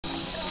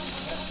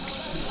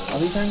Are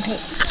these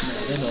anklets? No,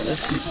 they're not. They're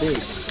too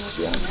big.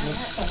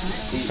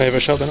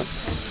 Favourite shop, innit?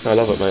 I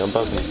love it, mate. I'm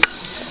buzzing.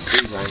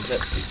 These are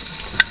anklets.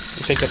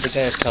 You picked up your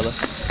dad's colour.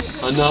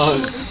 I know.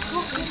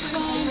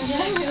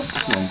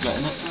 That's an anklet,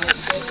 isn't it?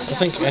 I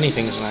think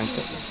anything's an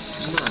anklet.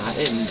 Nah,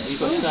 you've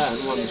got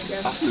certain ones.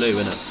 That's blue,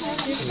 isn't it?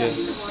 Yeah.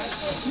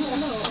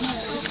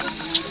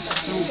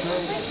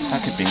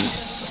 That could be.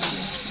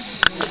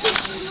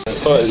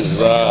 What is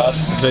that?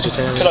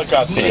 Vegetarian. Can I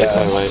grab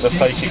the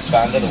fake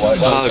expander, the white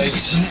one?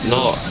 Bugs,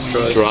 not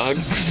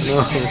drugs.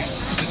 No.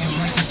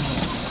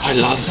 I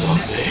love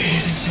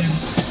zombies.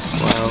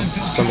 Wow,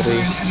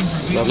 somebody's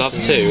Love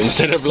two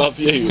instead of love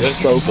you. They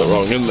spelled it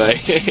wrong, didn't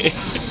they?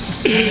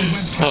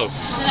 Oh.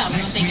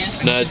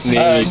 Nerds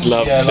need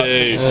love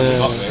too.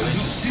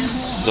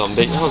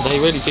 Zombie. Oh, they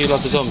really do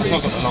love the zombie.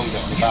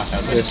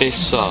 This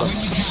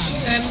sucks.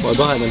 What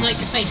about them?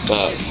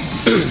 But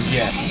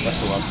Yeah, that's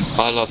the one.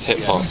 I love hip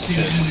hop.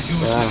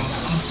 Wow.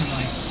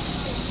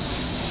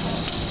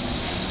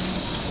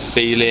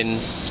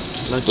 Feeling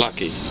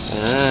lucky.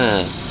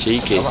 Ah,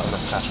 cheeky. I might have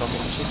enough cash on me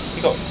actually.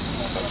 You got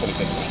about 20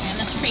 quid. And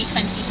that's $3.25.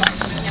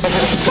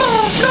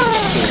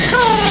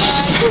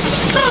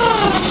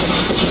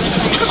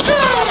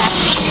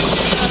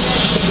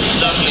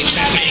 Lovely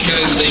technique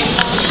over the...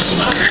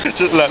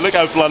 Just look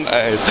how blunt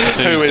it is.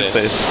 Who is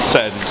this?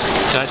 Send.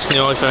 That's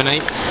new iPhone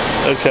 8.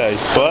 Okay,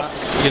 what?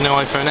 You know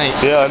iPhone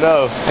 8? Yeah, I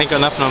know. Ain't got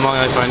nothing on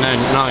my iPhone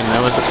 9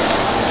 though, is it?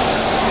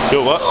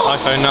 Your what?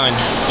 iPhone 9.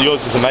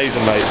 Yours is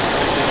amazing, mate.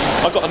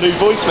 I got a new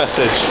voice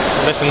message.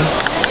 Listen.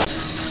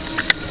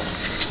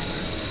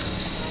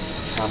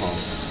 Come on.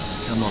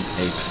 Come on,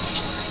 babe.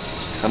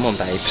 Come on,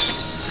 babe.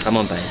 Come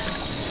on, babe.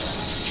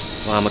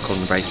 Why am I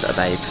calling the bracelet a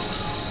babe?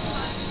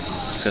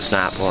 It's a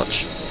snap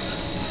watch.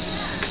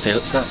 Feel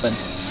it snapping.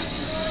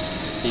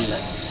 Feel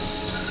it.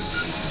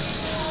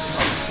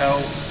 How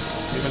are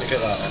you going to get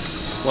that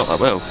off? Well, I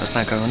will. That's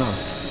now going on.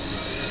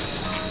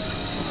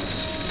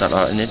 Don't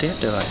look like an idiot,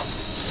 do I?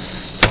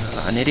 Don't look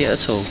like an idiot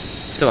at all.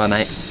 Do I,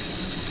 mate?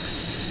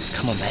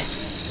 Come on, mate.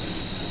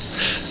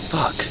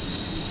 Fuck.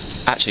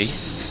 Actually.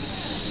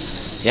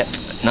 Yep.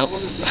 Nope.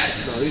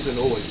 No, these are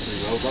always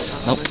pretty well like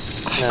that. Nope.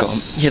 Got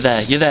 'em. You're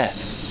there. You're there.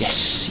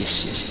 Yes,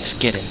 yes, yes, yes.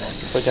 Get in there.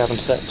 We're having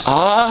sex.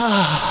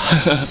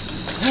 Ah!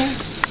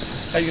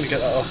 How are you going to get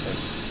that off then?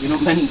 You're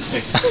not meant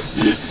to.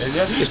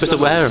 You're supposed to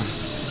wear them.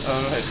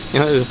 Oh, right. You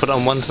know, you put it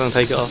on once and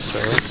then take it off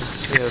straight away.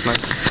 Yeah, it was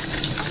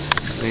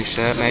nice. New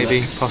shirt,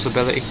 maybe.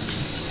 Possibility.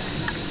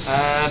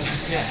 Yeah,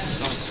 it's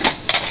nice.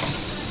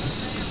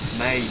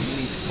 Mate, you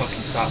need to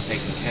fucking start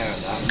taking care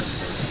of that,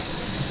 honestly.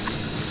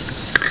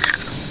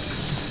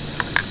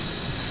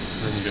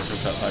 Then you go for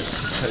that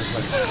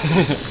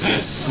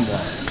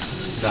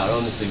No,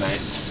 honestly,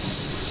 mate.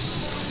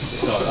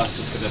 No, that's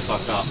just gonna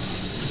fuck up.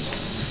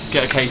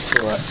 Get a case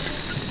for it.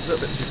 A little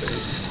bit too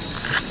big.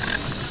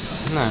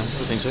 No, I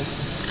don't think so.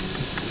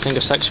 Think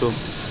of sexual.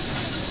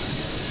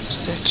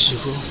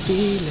 Sexual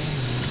feeling.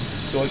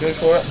 Do I go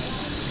for it?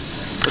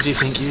 What do you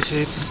think,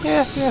 YouTube?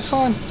 Yeah, it's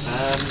fine.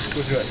 What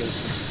do you reckon?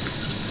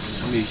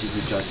 I'm usually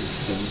the judge of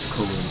things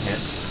cool in here.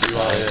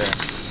 Oh, yeah.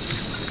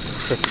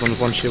 Just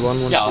one shoe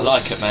on, one Yeah, I shoe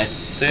like it, mate.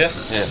 Do you?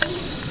 Yeah.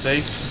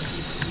 V?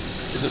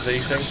 Is it V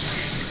thing?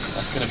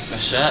 That's gonna be a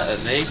shirt at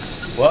me.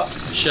 What?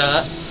 A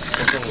shirt.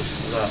 What's wrong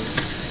with that?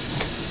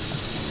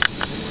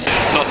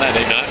 Not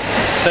many, no.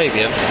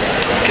 Sabian.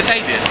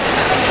 Kasabian.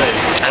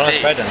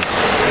 Nice Redden.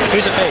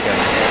 Who's a pagan?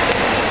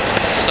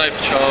 Snow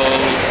Patrol,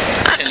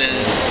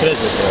 Killers,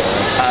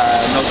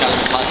 Not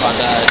Gallants, Light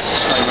Finders,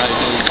 Flame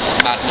Roses,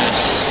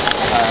 Madness.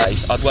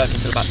 I'd work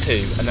until about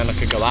 2 and then I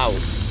could go out.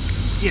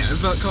 Yeah,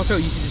 but cartel,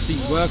 you can just be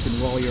working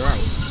while you're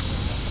out.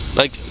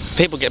 Like,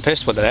 people get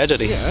pissed when they're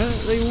editing. Yeah,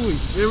 they're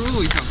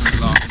always having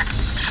a laugh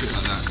and shit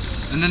like that.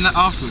 And then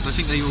afterwards, I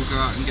think they all go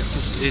out and get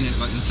pissed in it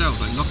like themselves,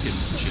 like lock-ins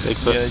and shit.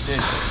 Bigfoot. Yeah, they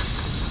do.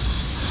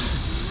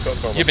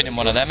 You've been in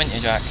one of them, haven't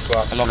you, Jack?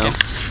 What? A lock-in? No.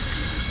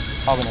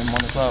 I've been in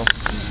one as well.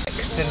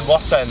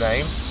 What's her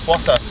name?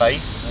 What's her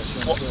face?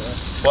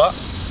 What?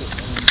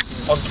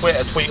 On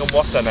Twitter, tweet on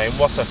what's her name?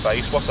 What's her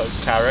face? What's her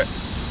carrot?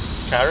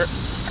 Carrots?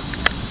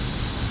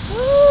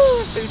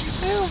 Woo!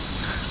 Fujifilm.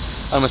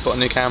 I almost bought a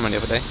new camera the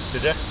other day.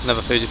 Did you?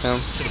 Another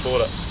Fujifilm. Should have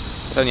bought it.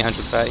 It's only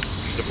 130.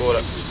 Should have bought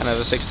it.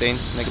 Another 16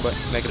 megabyte.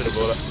 Should have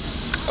bought it.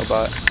 I'll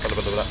buy it. I'll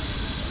have that.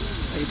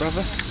 Hey,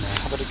 brother.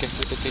 How about a gift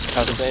with the big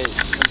holiday?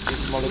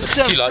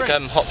 Do you like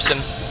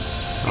Hobson?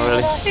 Oh,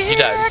 really? You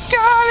don't?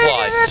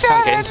 Why? Just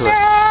can't get into it.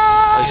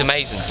 Oh, he's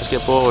amazing. Just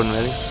get boring,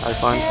 really, I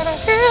find.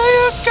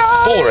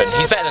 Boring.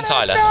 He's better than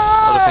Tyler. I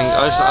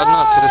don't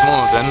know, because there's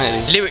more of them,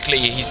 really. Lyrically,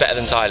 he's better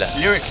than Tyler.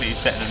 Lyrically, he's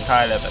better than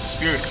Tyler, but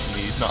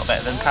spiritually, he's not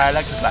better than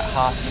Tyler because like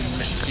half the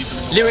people.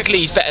 Lyrically,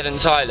 he's better than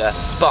Tyler,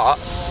 but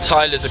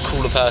Tyler's a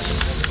cooler person.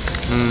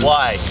 Mm.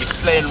 Why?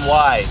 Explain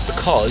why.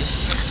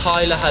 Because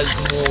Tyler has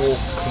more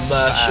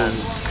commercial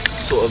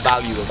sort of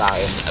value about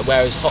him,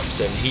 whereas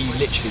Hobson, he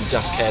literally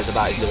just cares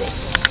about his lyrics.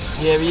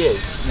 Here he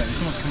is. Yeah,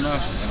 it's not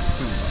commercial, then it's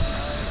cool.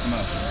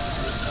 Commercial.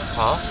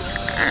 Huh?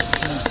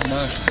 It's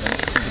commercial, then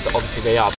it's cool. But obviously they are.